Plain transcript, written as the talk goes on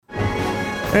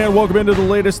And welcome into the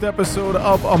latest episode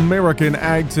of American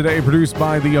Ag Today, produced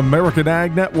by the American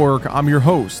Ag Network. I'm your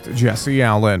host, Jesse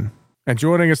Allen. And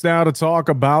joining us now to talk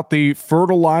about the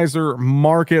fertilizer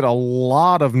market, a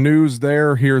lot of news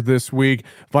here this week.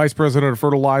 Vice President of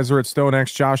Fertilizer at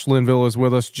StoneX, Josh Linville, is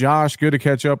with us. Josh, good to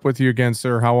catch up with you again,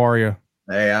 sir. How are you?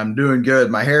 Hey, I'm doing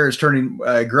good. My hair is turning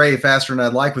gray faster than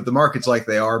I'd like with the markets like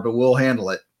they are, but we'll handle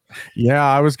it. Yeah,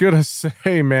 I was going to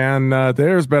say, man,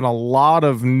 there's been a lot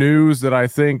of news that I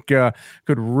think could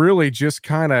really just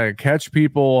kind of catch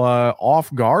people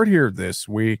off guard here this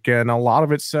week. And a lot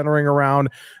of it centering around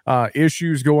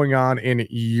issues going on in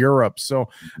Europe. So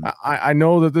I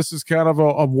know that this is kind of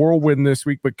a whirlwind this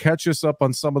week, but catch us up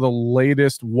on some of the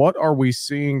latest. What are we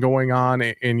seeing going on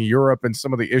in Europe and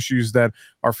some of the issues that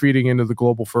are feeding into the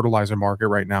global fertilizer market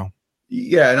right now?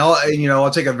 Yeah, and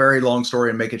I'll take a very long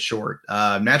story and make it short.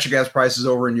 Natural gas prices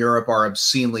over in Europe are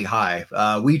obscenely high.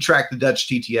 We track the Dutch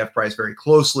TTF price very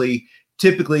closely.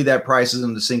 Typically, that price is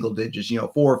in the single digits,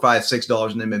 $4, $5,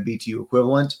 $6 in MMBTU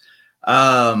equivalent.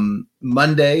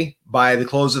 Monday, by the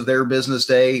close of their business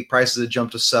day, prices had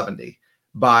jumped to 70.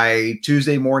 By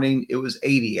Tuesday morning, it was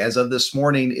 80. As of this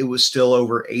morning, it was still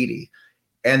over 80.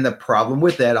 And the problem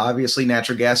with that, obviously,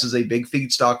 natural gas is a big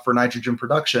feedstock for nitrogen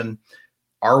production.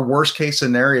 Our worst case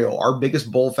scenario, our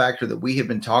biggest bull factor that we have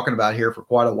been talking about here for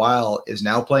quite a while, is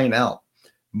now playing out.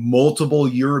 Multiple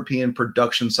European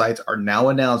production sites are now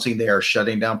announcing they are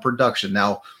shutting down production.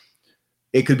 Now,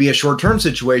 it could be a short-term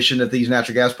situation if these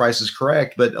natural gas prices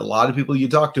correct, but a lot of people you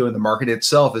talk to in the market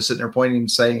itself is sitting there pointing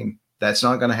and saying that's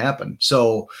not going to happen.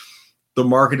 So the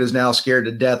market is now scared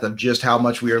to death of just how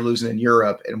much we are losing in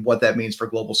Europe and what that means for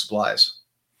global supplies.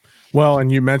 Well,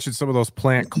 and you mentioned some of those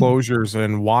plant closures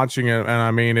and watching it. And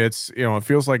I mean, it's, it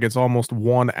feels like it's almost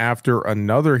one after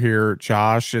another here,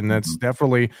 Josh. And that's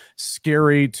definitely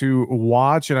scary to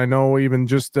watch. And I know even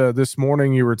just this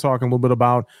morning, you were talking a little bit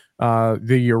about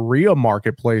the urea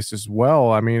marketplace as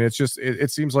well. I mean, it's just, it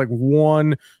seems like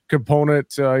one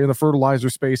component in the fertilizer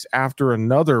space after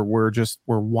another. We're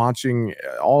watching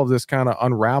all of this kind of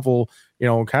unravel,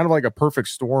 kind of like a perfect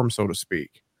storm, so to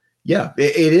speak. Yeah,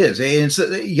 it is. And so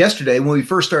yesterday, when we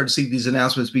first started to see these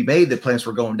announcements be made that plants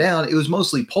were going down, it was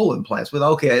mostly Poland plants. But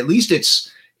okay, at least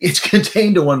it's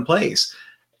contained to one place.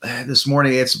 This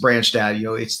morning, it's branched out.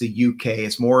 It's the UK.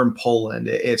 It's more in Poland.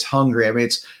 It's Hungary. I mean,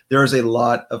 there's a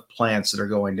lot of plants that are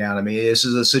going down. I mean, this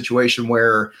is a situation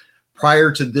where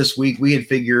prior to this week, we had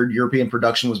figured European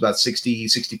production was about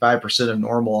 65% of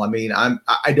normal. I mean,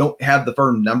 I don't have the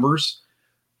firm numbers,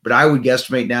 but I would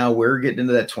guesstimate now we're getting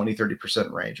into that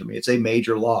 20-30% range. I mean, it's a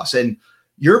major loss. And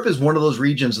Europe is one of those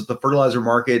regions that the fertilizer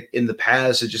market in the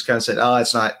past has just kind of said,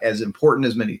 it's not as important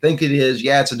as many think it is.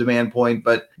 Yeah, it's a demand point,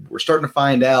 but we're starting to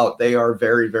find out they are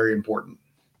very, very important.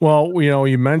 Well,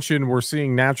 you mentioned we're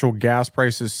seeing natural gas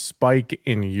prices spike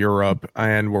in Europe,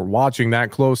 and we're watching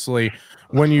that closely.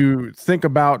 When you think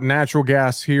about natural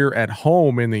gas here at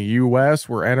home in the U.S.,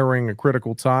 we're entering a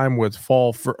critical time with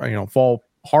fall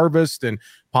harvest and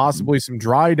possibly some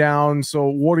dry down. So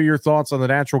what are your thoughts on the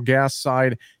natural gas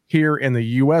side here in the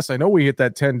U.S.? I know we hit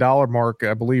that $10 mark,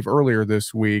 I believe, earlier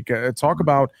this week. Talk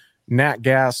about nat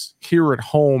gas here at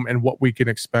home and what we can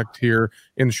expect here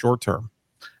in the short term.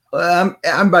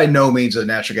 I'm by no means a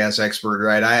natural gas expert,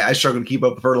 right? I struggle to keep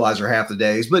up with fertilizer half the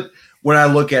days, but when I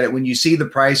look at it, when you see the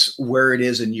price where it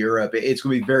is in Europe, it's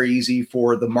going to be very easy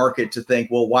for the market to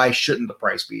think, well, why shouldn't the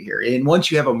price be here? And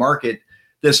once you have a market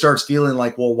that starts feeling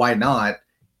like, well, why not?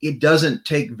 It doesn't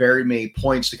take very many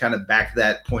points to kind of back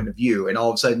that point of view. And all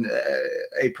of a sudden,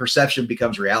 a perception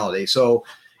becomes reality. So,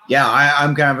 yeah,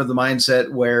 I'm kind of of the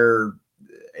mindset where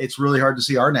it's really hard to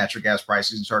see our natural gas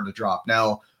prices starting to drop.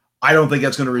 Now, I don't think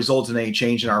that's going to result in any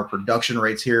change in our production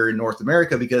rates here in North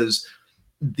America because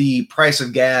the price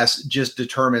of gas just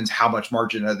determines how much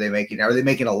margin are they making. Are they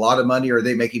making a lot of money or are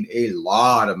they making a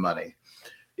lot of money?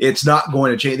 It's not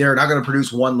going to change. They're not going to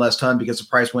produce one less ton because the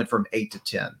price went from 8 to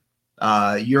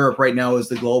 10. Europe right now is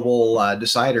the global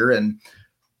decider. And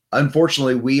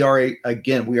unfortunately, we are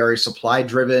a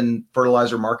supply-driven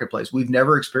fertilizer marketplace. We've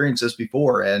never experienced this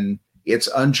before, and it's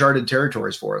uncharted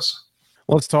territories for us.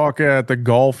 Let's talk at the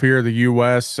Gulf here, the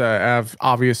U.S.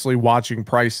 Obviously watching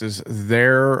prices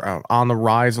there on the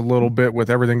rise a little bit with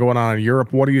everything going on in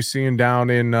Europe. What are you seeing down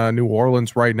in New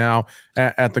Orleans right now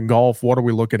at the Gulf? What are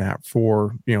we looking at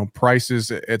for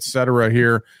prices, et cetera,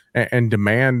 here and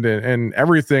demand and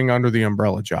everything under the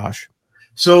umbrella, Josh?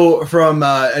 So from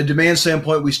a demand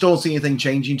standpoint, we still don't see anything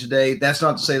changing today. That's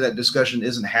not to say that discussion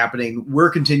isn't happening.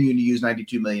 We're continuing to use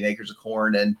 92 million acres of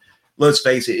corn, and let's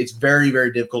face it, it's very,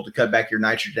 very difficult to cut back your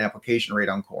nitrogen application rate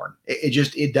on corn.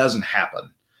 It doesn't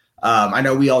happen. I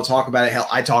know we all talk about it. Hell,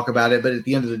 I talk about it, but at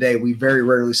the end of the day, we very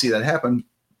rarely see that happen.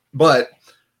 But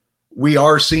we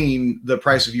are seeing the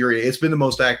price of urea. It's been the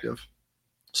most active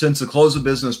since the close of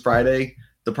business Friday.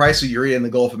 The price of urea in the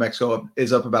Gulf of Mexico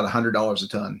is up about $100 a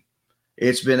ton.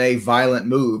 It's been a violent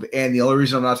move. And the only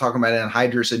reason I'm not talking about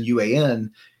anhydrous and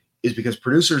UAN is because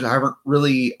producers aren't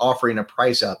really offering a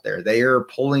price out there. They are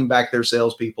pulling back their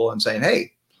salespeople and saying,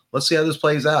 hey, let's see how this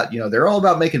plays out. They're all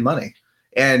about making money.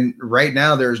 And right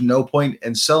now, there's no point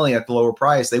in selling at the lower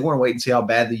price. They want to wait and see how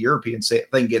bad the European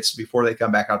thing gets before they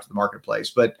come back out to the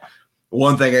marketplace. But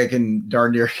one thing I can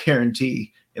darn near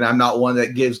guarantee, and I'm not one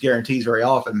that gives guarantees very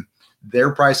often,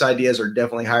 their price ideas are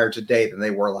definitely higher today than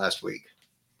they were last week.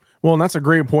 Well, and that's a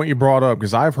great point you brought up,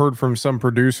 because I've heard from some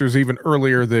producers even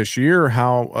earlier this year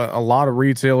how a lot of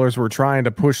retailers were trying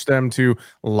to push them to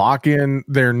lock in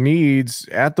their needs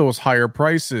at those higher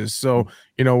prices. So,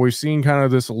 we've seen kind of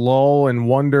this lull and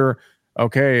wonder,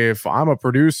 okay, if I'm a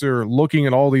producer looking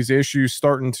at all these issues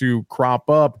starting to crop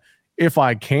up, if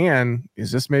I can,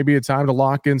 is this maybe a time to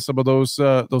lock in some of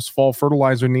those fall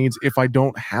fertilizer needs if I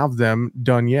don't have them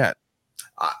done yet?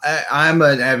 I'm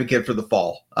an advocate for the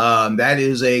fall. That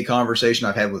is a conversation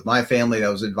I've had with my family. That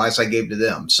was advice I gave to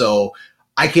them. So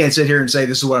I can't sit here and say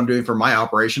this is what I'm doing for my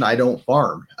operation. I don't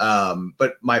farm,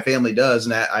 but my family does.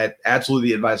 And I absolutely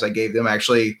the advice I gave them.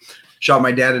 Actually shot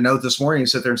my dad a note this morning and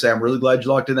sit there and say, I'm really glad you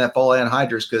locked in that fall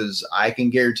anhydrous, because I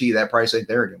can guarantee that price ain't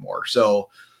there anymore. So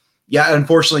yeah,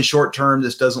 unfortunately, short term,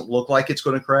 this doesn't look like it's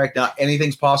going to correct. Now,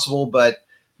 anything's possible, but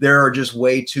there are just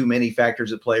way too many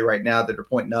factors at play right now that are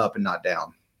pointing up and not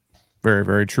down. Very,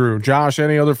 very true. Josh,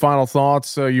 any other final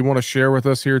thoughts you want to share with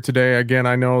us here today? Again,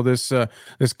 I know this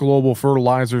global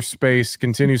fertilizer space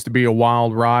continues to be a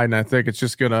wild ride, and I think it's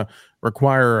just going to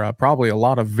require probably a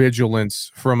lot of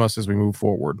vigilance from us as we move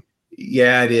forward.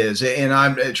 Yeah, it is.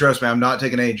 And trust me, I'm not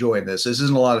taking any joy in this. This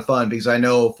isn't a lot of fun, because I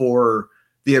know for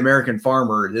the American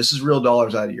farmer, this is real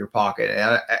dollars out of your pocket.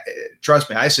 And trust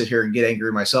me, I sit here and get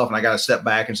angry myself, and I got to step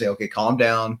back and say, okay, calm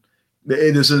down.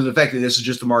 This isn't effective. This is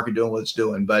just the market doing what it's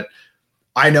doing. But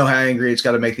I know how angry it's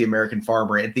got to make the American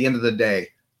farmer. At the end of the day,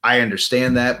 I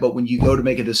understand that. But when you go to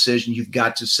make a decision, you've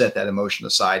got to set that emotion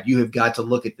aside. You have got to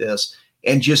look at this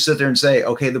and just sit there and say,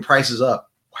 okay, the price is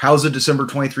up. How's the December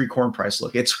 23 corn price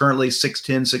look? It's currently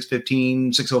 610,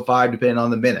 615, 605, depending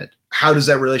on the minute. How does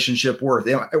that relationship work?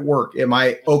 Am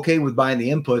I okay with buying the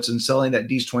inputs and selling that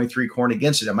D's 23 corn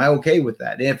against it? Am I okay with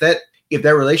that? And if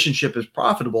that relationship is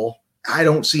profitable, I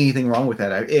don't see anything wrong with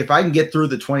that. If I can get through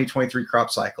the 2023 crop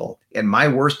cycle and my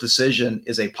worst decision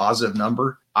is a positive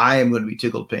number, I am going to be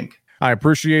tickled pink. I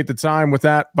appreciate the time with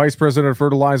that. Vice President of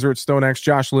Fertilizer at StoneX,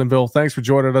 Josh Linville. Thanks for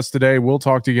joining us today. We'll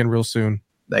talk to you again real soon.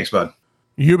 Thanks, bud.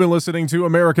 You've been listening to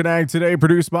American Ag Today,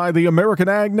 produced by the American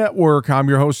Ag Network. I'm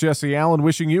your host, Jesse Allen,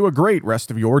 wishing you a great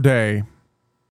rest of your day.